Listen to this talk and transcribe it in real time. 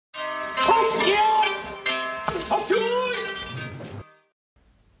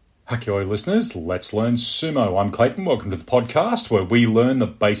Hakioi listeners, let's learn sumo. I'm Clayton. Welcome to the podcast where we learn the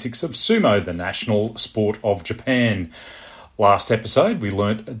basics of sumo, the national sport of Japan. Last episode, we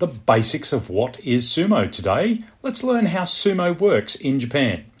learnt the basics of what is sumo. Today, let's learn how sumo works in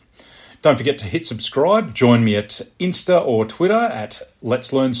Japan. Don't forget to hit subscribe. Join me at Insta or Twitter at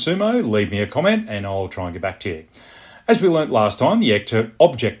Let's Learn Sumo. Leave me a comment and I'll try and get back to you. As we learnt last time, the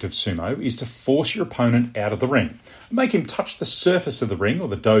object of sumo is to force your opponent out of the ring. Make him touch the surface of the ring or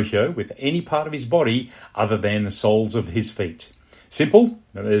the dohyo with any part of his body other than the soles of his feet. Simple?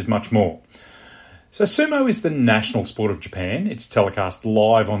 No, there's much more. So sumo is the national sport of Japan. It's telecast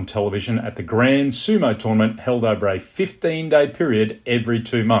live on television at the Grand Sumo Tournament held over a 15-day period every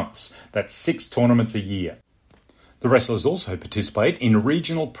 2 months. That's 6 tournaments a year. The wrestlers also participate in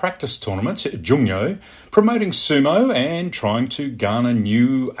regional practice tournaments, jungyo, promoting sumo and trying to garner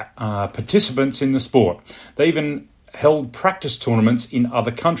new participants in the sport. They even held practice tournaments in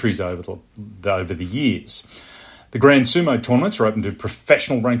other countries over the years. The Grand Sumo tournaments are open to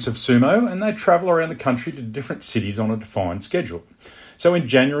professional ranks of sumo and they travel around the country to different cities on a defined schedule. So in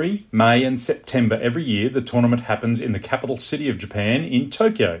January, May and September every year, the tournament happens in the capital city of Japan in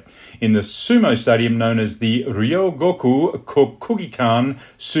Tokyo, in the sumo stadium known as the Ryogoku Kokugikan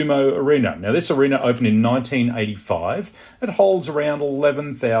Sumo Arena. Now this arena opened in 1985. It holds around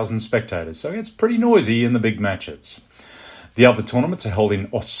 11,000 spectators, so it's pretty noisy in the big matches. The other tournaments are held in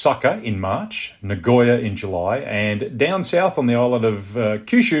Osaka in March, Nagoya in July, and down south on the island of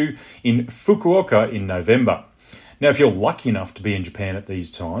Kyushu in Fukuoka in November. Now, if you're lucky enough to be in Japan at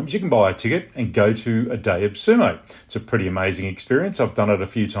these times, you can buy a ticket and go to a day of sumo. It's a pretty amazing experience. I've done it a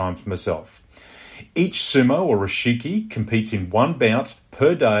few times myself. Each sumo or rashiki competes in one bout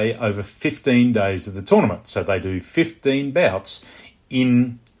per day over 15 days of the tournament. So they do 15 bouts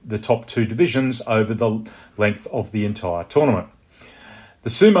in the top 2 divisions over the length of the entire tournament. The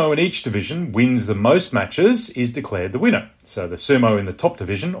sumo in each division wins the most matches is declared the winner. So the sumo in the top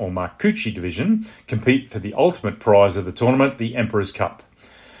division, or Makuuchi division, compete for the ultimate prize of the tournament, the Emperor's Cup.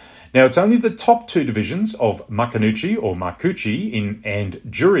 Now it's only the top 2 divisions of Makuuchi or Makuuchi and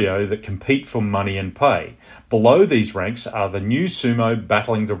Juryo that compete for money and pay. Below these ranks are the new sumo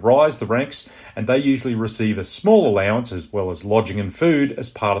battling to rise the ranks, and they usually receive a small allowance as well as lodging and food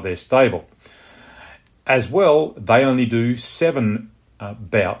as part of their stable. As well, they only do 7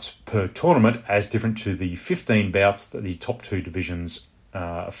 bouts per tournament, as different to the 15 bouts that the top 2 divisions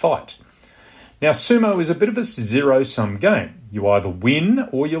fight. Now, sumo is a bit of a zero-sum game. You either win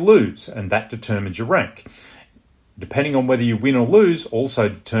or you lose, and that determines your rank. Depending on whether you win or lose also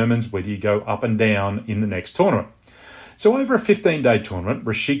determines whether you go up and down in the next tournament. So over a 15-day tournament,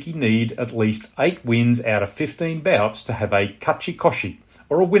 rashiki need at least 8 wins out of 15 bouts to have a kachikoshi,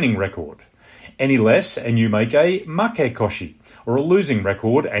 or a winning record. Any less and you make a makekoshi, or a losing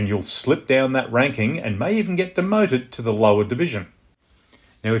record, and you'll slip down that ranking and may even get demoted to the lower division.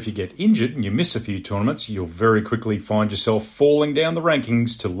 Now, if you get injured and you miss a few tournaments, you'll very quickly find yourself falling down the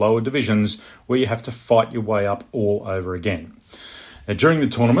rankings to lower divisions where you have to fight your way up all over again. Now, during the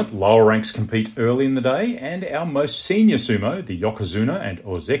tournament, lower ranks compete early in the day, and our most senior sumo, the yokozuna and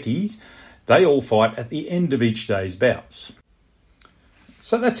ozeki, they all fight at the end of each day's bouts.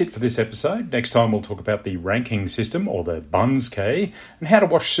 So that's it for this episode. Next time we'll talk about the ranking system, or the Banskei, and how to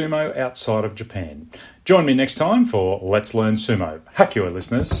watch sumo outside of Japan. Join me next time for Let's Learn Sumo. Hakioi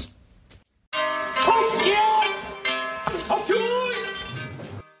listeners.